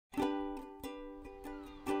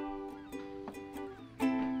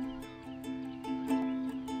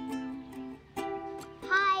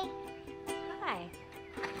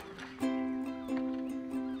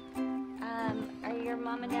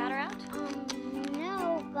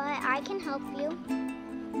I can help you.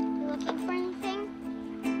 You looking for anything?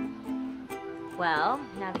 Well,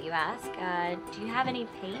 now that you ask, do you have any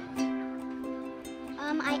paint?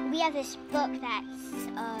 We have this book that's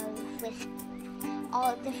with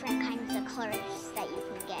all different kinds of colors that you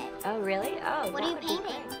can get. Oh, really? Oh, What are you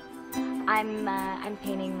painting? I'm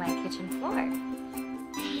painting my kitchen floor.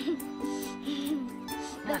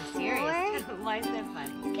 The I'm serious. Why is that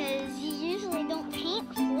funny? Because you usually don't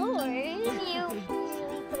paint floors. You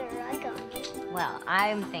usually put a rug on it. Well,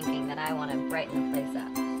 I'm thinking that I want to brighten the place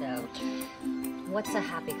up. So, what's a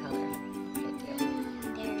happy color? Thank you.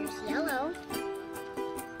 There's yellow.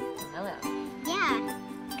 Hello. Yeah,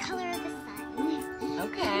 color of the sun.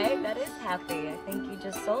 Okay, that is happy. I think you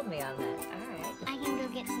just sold me on that. All right. I can go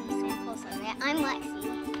get some samples of it. I'm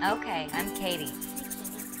Lexi. Okay, I'm Katie.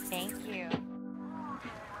 Thank you.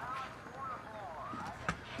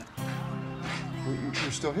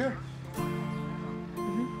 You're still here?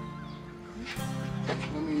 Mm-hmm.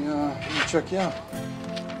 Let me check you out.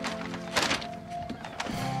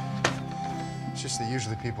 It's just that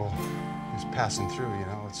usually people just passing through, you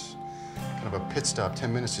know. It's kind of a pit stop.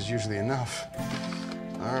 10 minutes is usually enough.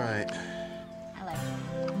 All right. I like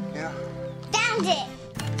it. Yeah? Found it!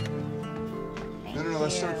 No,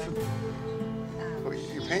 let's start from... Oh,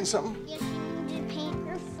 you painting something? Yeah, she needed to paint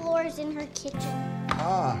her floors in her kitchen.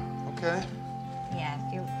 Ah, okay. Yeah,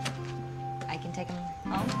 I can take them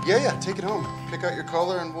home? Yeah, take it home. Pick out your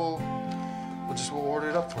color and we'll order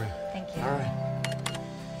it up for you. Thank you. All right.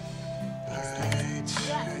 All right,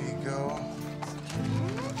 there you go.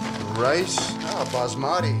 Rice. Ah,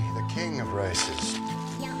 basmati, the king of rices.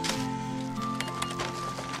 Yeah.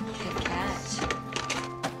 Good catch.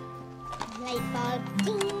 Light bulb.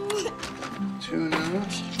 Ding. Tuna.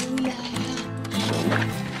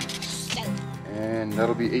 Soap. And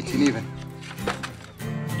that'll be 18 even.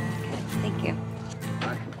 Okay, thank you. All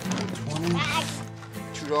right, 20. Bag.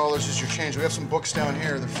 $2 is your change. We have some books down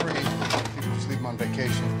here. They're free. People just leave them on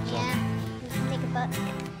vacation. So. Yeah, you can take a book.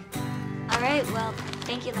 All right, well,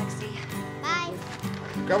 thank you, Lexi. Bye.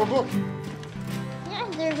 Grab a book. Yeah,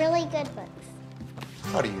 they're really good books.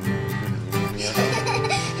 How do you know?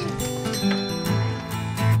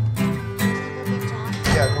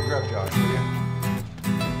 Yeah, go grab Josh, will you?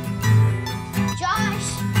 Josh!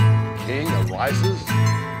 King of rices?